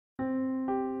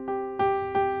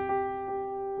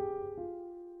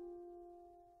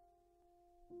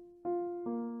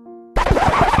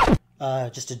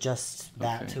Just adjust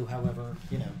that to however,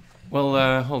 you know.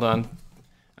 Well, hold on.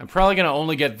 I'm probably going to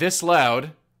only get this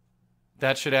loud.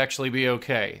 That should actually be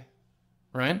okay.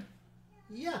 Right?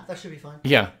 Yeah, that should be fine.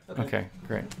 Yeah. Okay,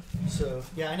 great. So,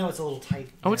 yeah, I know it's a little tight.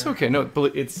 Oh, it's okay. No,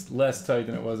 it's less tight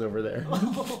than it was over there. I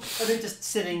think just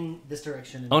sitting this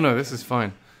direction. Oh, no, this is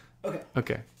fine. Okay.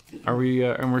 Okay. Are we,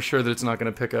 and we're sure that it's not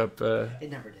going to pick up,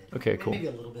 It never did. Okay, cool. Maybe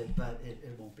a little bit, but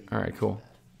it won't be. All right, cool. Bad.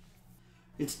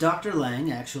 It's Dr.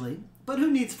 Lang, actually. But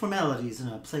who needs formalities in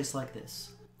a place like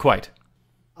this? Quite.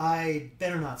 I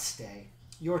better not stay.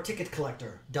 Your ticket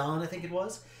collector, Don, I think it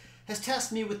was, has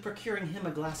tasked me with procuring him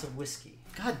a glass of whiskey.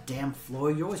 God damn,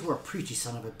 Floyd, you always were a preachy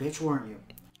son of a bitch, weren't you?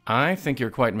 I think you're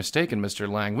quite mistaken, Mr.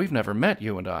 Lang. We've never met,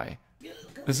 you and I.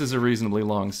 This is a reasonably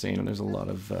long scene, and there's a lot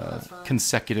of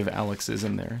consecutive Alexes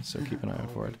in there, so keep an eye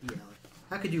out for it.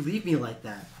 How could you leave me like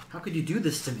that? How could you do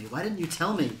this to me? Why didn't you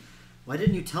tell me? Why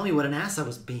didn't you tell me what an ass I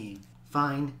was being?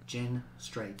 Fine, Gin,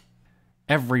 straight.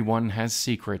 Everyone has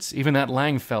secrets, even that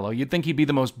Lang fellow. You'd think he'd be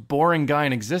the most boring guy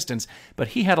in existence, but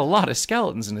he had a lot of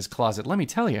skeletons in his closet, let me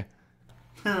tell you.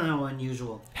 How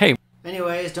unusual. Hey.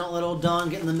 Anyways, don't let old Don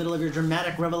get in the middle of your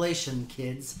dramatic revelation,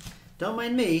 kids. Don't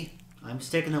mind me. I'm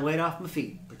just taking the weight off my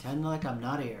feet. Pretend like I'm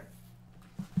not here.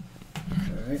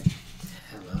 Alright.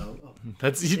 Hello. Oh.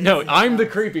 That's no, I'm the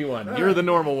creepy one. Right. You're the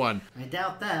normal one. I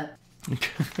doubt that.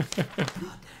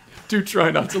 Do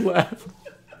try not to laugh.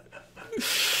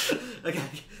 Okay,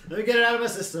 let me get it out of my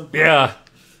system. Yeah.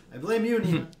 I blame you,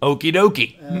 Nina. Okie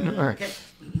dokie. All right. Okay.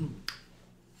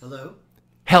 Hello?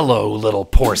 Hello, little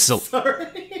porcelain.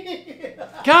 Sorry.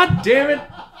 God damn it.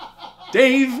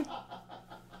 Dave.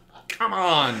 Come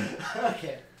on.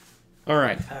 Okay. All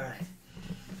right.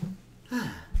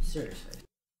 Seriously.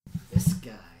 This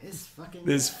guy. This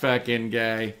fucking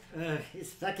guy.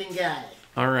 This fucking guy.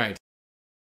 All right.